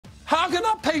How can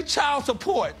I pay child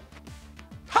support?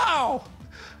 How?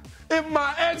 If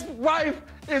my ex-wife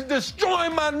is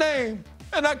destroying my name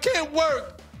and I can't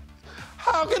work,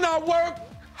 how can I work?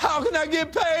 How can I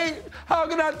get paid? How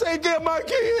can I take care of my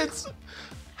kids?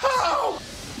 How?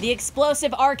 The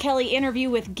explosive R. Kelly interview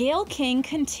with Gayle King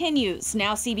continues.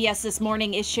 Now CBS This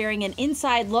Morning is sharing an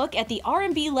inside look at the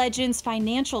R&B legend's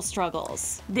financial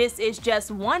struggles. This is just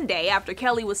one day after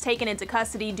Kelly was taken into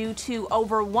custody due to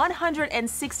over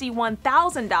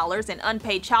 $161,000 in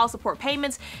unpaid child support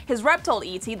payments. His rep told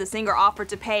ET the singer offered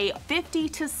to pay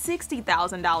 $50,000 to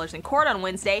 $60,000 in court on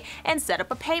Wednesday and set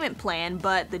up a payment plan,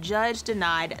 but the judge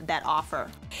denied that offer.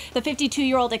 The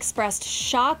 52-year-old expressed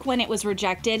shock when it was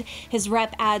rejected. His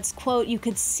rep adds, quote, "You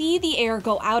could see the air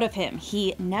go out of him.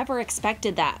 He never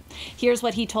expected that." Here's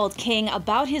what he told King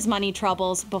about his money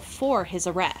troubles before his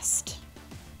arrest.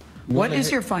 What is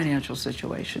your financial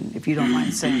situation, if you don't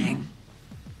mind saying?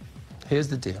 Here's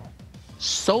the deal.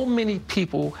 So many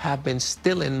people have been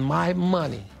stealing my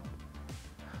money.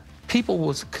 People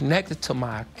was connected to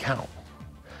my account.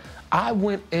 I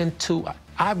went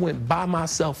by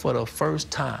myself for the first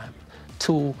time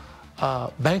to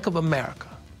Bank of America.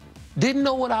 Didn't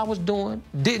know what I was doing.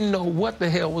 Didn't know what the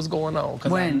hell was going on.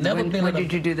 When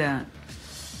did you do that?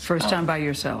 First time by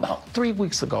yourself? About 3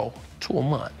 weeks ago to a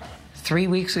month. 3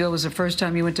 weeks ago was the first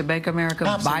time you went to Bank of America?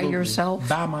 Absolutely. By yourself?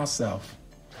 By myself.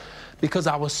 Because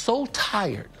I was so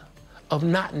tired of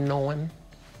not knowing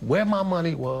where my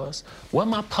money was, where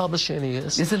my publishing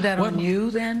is. Isn't that on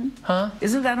you then? Huh?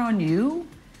 Isn't that on you?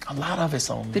 A lot of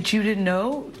it's on me. That you didn't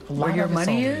know where your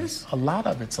money is? A lot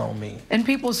of it's on me. And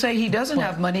people say he doesn't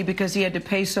have money because he had to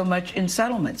pay so much in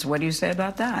settlements. What do you say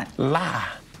about that? Lie.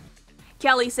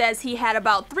 Kelly says he had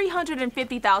about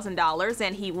 $350,000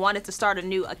 and he wanted to start a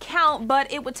new account,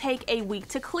 but it would take a week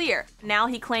to clear. Now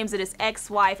he claims that his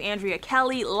ex-wife, Andrea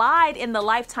Kelly, lied in the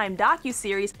Lifetime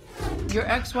docuseries. Your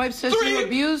ex-wife says you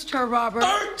abused her, Robert.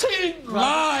 13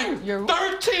 lies.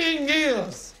 13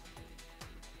 years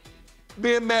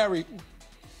being married.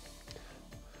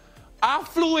 I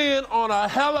flew in on a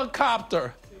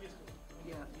helicopter.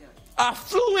 I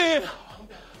flew in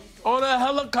on a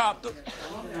helicopter.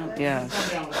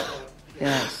 Yes.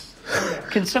 Yes.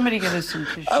 Can somebody get us some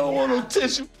tissue? I don't want no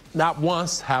tissue. Not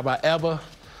once have I ever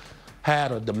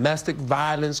had a domestic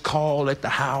violence call at the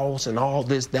house and all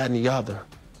this, that, and the other.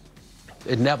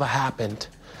 It never happened.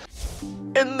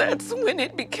 And that's when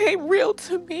it became real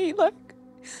to me, like,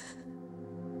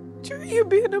 you're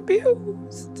being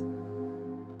abused.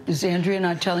 Is Andrea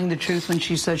not telling the truth when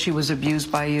she said she was abused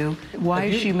by you? Why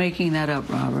is she making that up,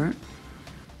 Robert?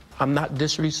 I'm not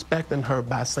disrespecting her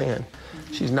by saying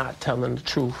she's not telling the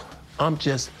truth. I'm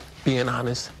just being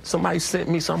honest. Somebody sent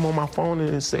me something on my phone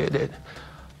and it said that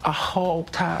I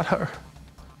hog-tied her.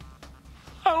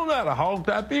 I don't know how to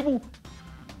hog-tie people.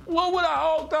 What would I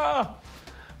hog-tie?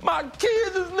 My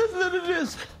kids is listening to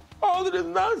this, all of this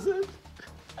nonsense,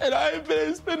 and I ain't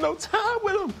been spend no time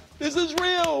with them. This is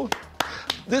real.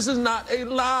 This is not a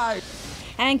lie.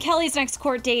 And Kelly's next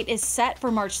court date is set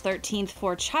for March 13th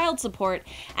for child support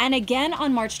and again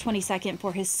on March 22nd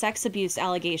for his sex abuse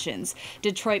allegations.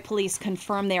 Detroit police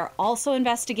confirm they are also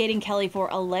investigating Kelly for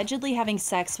allegedly having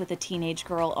sex with a teenage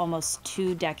girl almost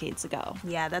 2 decades ago.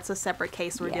 Yeah, that's a separate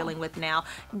case we're dealing with now.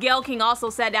 Gayle King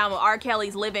also sat down with R.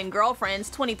 Kelly's live-in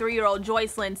girlfriends, 23-year-old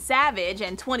Joycelyn Savage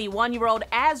and 21-year-old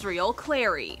Azriel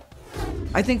Clary.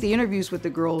 I think the interviews with the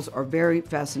girls are very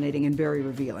fascinating and very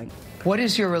revealing. What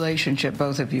is your relationship,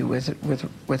 both of you,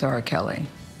 with R. Kelly?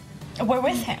 We're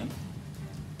with him.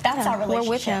 That's our relationship. We're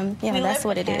with him. Yeah, that's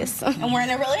what it is. And we're in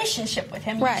a relationship with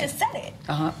him. You just said it.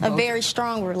 A very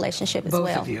strong relationship as well.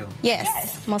 Both of you?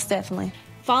 Yes, most definitely.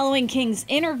 Following King's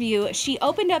interview, she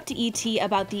opened up to ET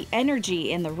about the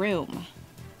energy in the room.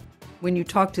 When you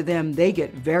talk to them, they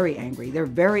get very angry. They're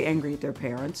very angry at their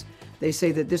parents. They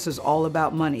say that this is all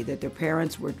about money, that their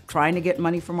parents were trying to get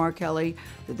money from R. Kelly,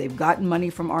 that they've gotten money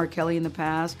from R. Kelly in the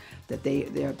past, that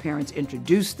their parents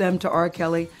introduced them to R.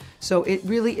 Kelly. So it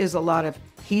really is a lot of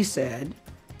he said,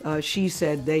 she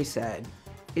said, they said.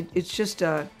 It's just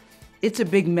it's a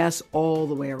big mess all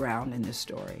the way around in this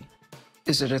story.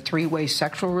 Is it a three-way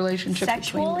sexual relationship?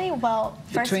 Sexually? Well,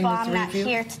 first of all, I'm not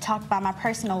here to talk about my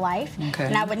personal life. Okay.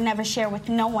 And I would never share with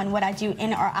no one what I do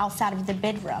in or outside of the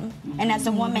bedroom. And as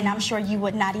a woman, I'm sure you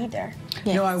would not either.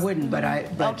 Yes. No, I wouldn't, but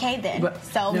okay, then.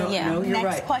 Next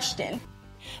right. question.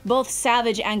 Both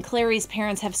Savage and Clary's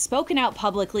parents have spoken out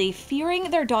publicly, fearing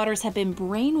their daughters have been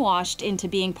brainwashed into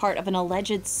being part of an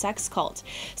alleged sex cult,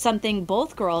 something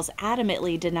both girls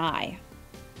adamantly deny.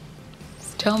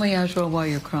 Tell me, Azriel, why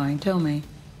you're crying. Tell me.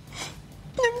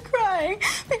 I'm crying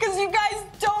because you guys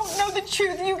don't know the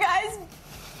truth. You guys,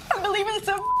 I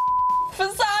just a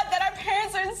facade that our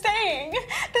parents are saying.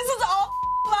 This is all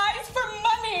lies for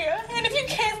money. And if you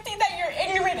can't see that, you're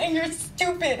ignorant and you're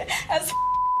stupid as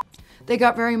They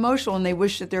got very emotional and they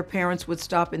wished that their parents would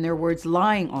stop, in their words,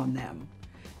 lying on them.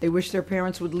 They wish their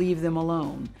parents would leave them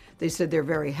alone. They said they're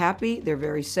very happy, they're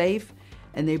very safe,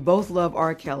 and they both love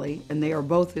R. Kelly, and they are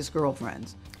both his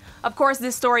girlfriends. Of course,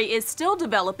 this story is still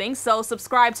developing, so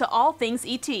subscribe to All Things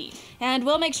ET. And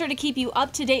we'll make sure to keep you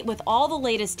up to date with all the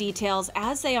latest details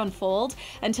as they unfold.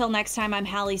 Until next time, I'm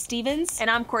Hallie Stevens. And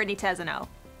I'm Courtney Tezano.